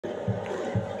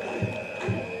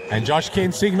And Josh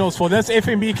Kent signals for this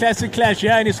FNB Classic Clash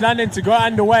here in East London to go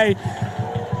underway.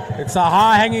 It's a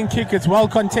high-hanging kick. It's well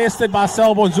contested by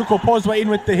Selborne. Zuko Pozwa in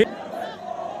with the hit.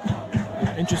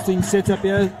 Interesting setup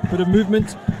here. Bit of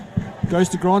movement. Goes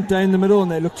to Grant Day in the middle, and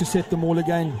they look to set them all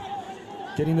again.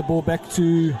 Getting the ball back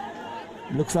to,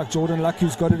 looks like Jordan Luck,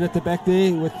 who's got it at the back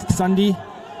there with Sunday,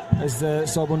 as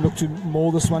Selborne look to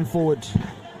maul this one forward.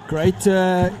 Great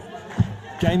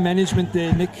game management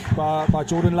there, Nick, by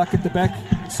Jordan Luck at the back.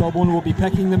 Selborne will be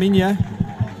packing them in here.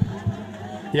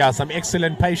 Yeah, some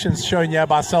excellent patience shown here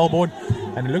by Selborne.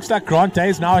 And it looks like Grant Day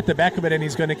is now at the back of it, and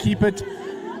he's going to keep it.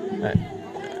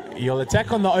 He'll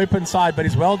attack on the open side, but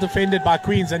he's well defended by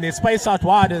Queens, and there's space out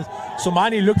wide as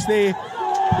Somani looks there.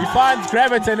 He finds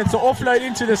Gravett, and it's an offload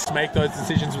into this. Make those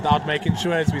decisions without making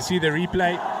sure, as we see the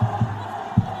replay.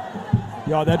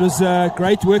 Yeah, that was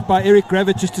great work by Eric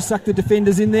Gravett just to suck the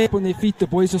defenders in there. On their feet, the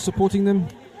boys are supporting them.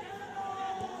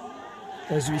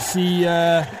 As we see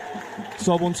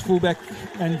Selborne's fullback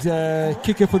and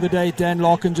kicker for the day, Dan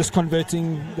Larkin, just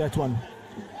converting that one.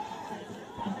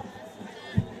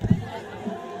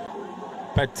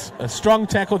 But a strong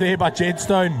tackle there by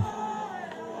Jedstone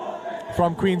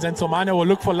from Queens, and Somano will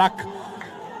look for Luck.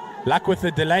 Luck with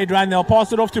the delayed run. They'll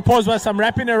pass it off to Pozwa. Some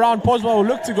wrapping around. Pozwa will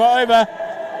look to go over.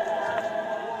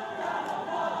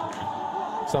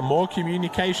 Some more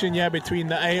communication here between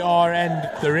the AR and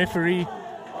the referee.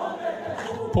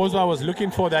 Pozwa was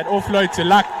looking for that offload to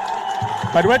Luck,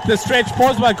 but with the stretch,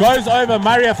 Pozwa goes over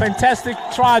Murray. A fantastic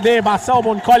try there by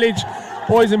Selborne College.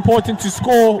 Always important to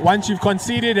score once you've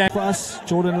conceded. And for us,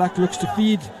 Jordan Luck looks to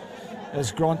feed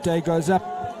as Grant Day goes up.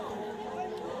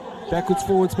 Backwards,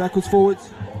 forwards, backwards, forwards.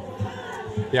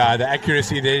 Yeah, the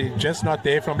accuracy there just not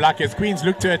there from Luck as Queens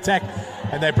look to attack,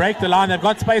 and they break the line. They've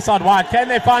got space out wide. Can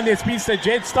they find their speedster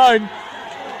Jedstone?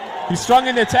 He's strong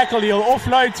in the tackle. He'll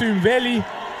offload to Mveli,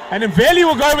 and Mveli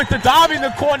will go with the dive in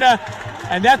the corner.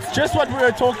 And that's just what we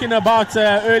were talking about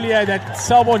earlier, that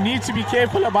Selborne needs to be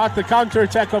careful about the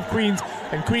counter-attack of Queens,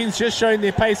 and Queens just showing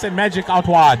their pace and magic out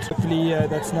wide. Hopefully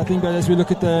that's nothing, but as we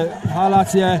look at the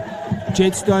highlights here,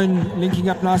 Jedstone linking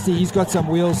up nicely. He's got some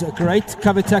wheels. A great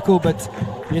cover tackle, but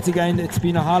yet again, it's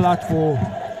been a highlight for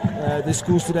the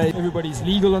schools today. Everybody's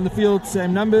legal on the field,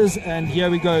 same numbers, and here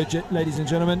we go, ladies and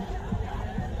gentlemen.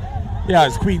 Yeah,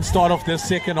 as Queens start off this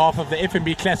second half of the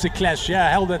FNB Classic Clash,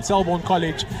 held at Selborne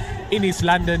College in East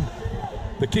London.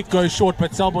 The kick goes short,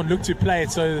 but Selborne look to play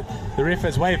it, so the ref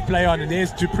has waved play on, and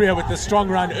there's Dupree with the strong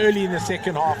run early in the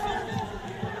second half.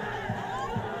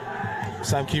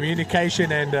 Some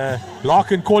communication, and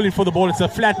Larkin calling for the ball. It's a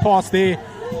flat pass there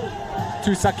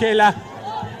to Sakela.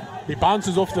 He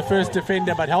bounces off the first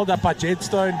defender, but held up by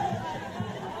Jedstone.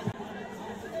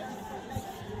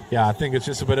 Yeah, I think it's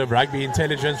just a bit of rugby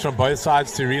intelligence from both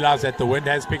sides to realize that the wind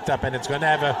has picked up, and it's going to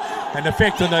have an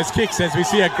effect on those kicks, as we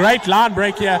see a great line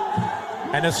break here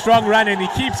and a strong run, and he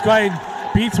keeps going,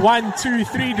 beats 1, 2,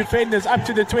 3 defenders up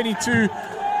to the 22.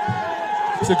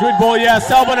 It's a good ball here.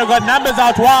 Selborne have got numbers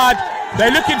out wide.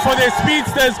 They're looking for their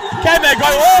speedsters. Can they go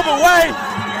all the way?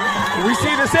 We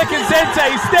see the second centre.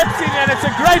 He steps in, and it's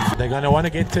a great... They're going to want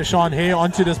to get Tashawn here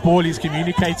onto this ball. He's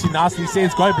communicating nicely. He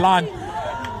says, go blind.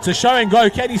 It's a show and go.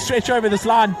 Can he stretch over this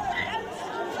line?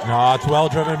 No, it's well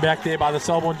driven back there by the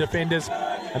Selborne defenders.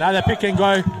 Another pick and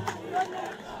go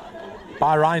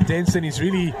by Ryan Denson. He's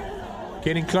really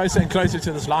getting closer and closer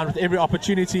to this line with every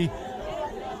opportunity.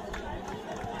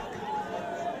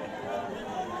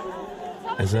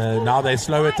 As now they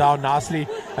slow it down nicely,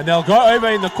 and they'll go over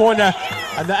in the corner,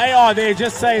 and the AR there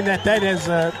just saying that has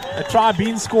a try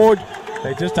been scored.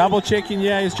 They're just double checking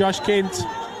here. Is Josh Kent.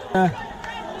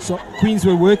 So Queens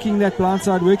were working that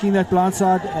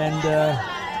blindside,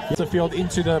 and the field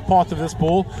into the path of this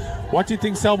ball. What do you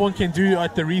think Selborne can do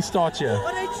at the restart here?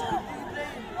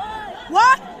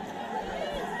 What?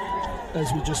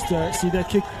 As we just see that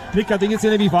kick, Nick, I think it's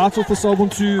going to be vital for Selborne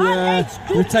to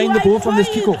retain the ball from this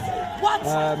kickoff.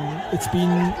 It's been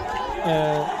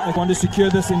they want to secure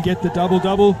this and get the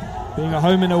double-double, being a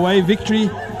home and away victory,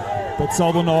 but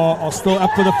Selborne are still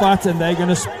up for the fight, and they're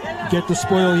going to get the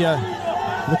spoil here.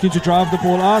 Looking to drive the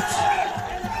ball out.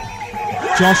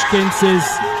 Josh Kent says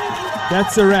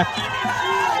that's a wrap.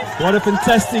 What a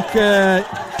fantastic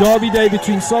derby day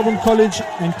between Selborne College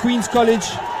and Queens College.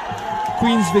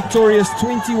 Queens victorious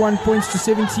 21 points to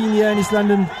 17 here in East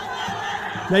London.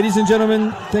 Ladies and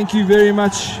gentlemen, thank you very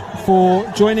much for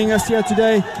joining us here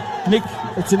today. Nick,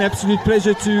 it's an absolute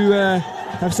pleasure to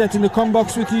have sat in the comm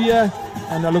box with you here,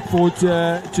 and I look forward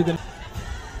to the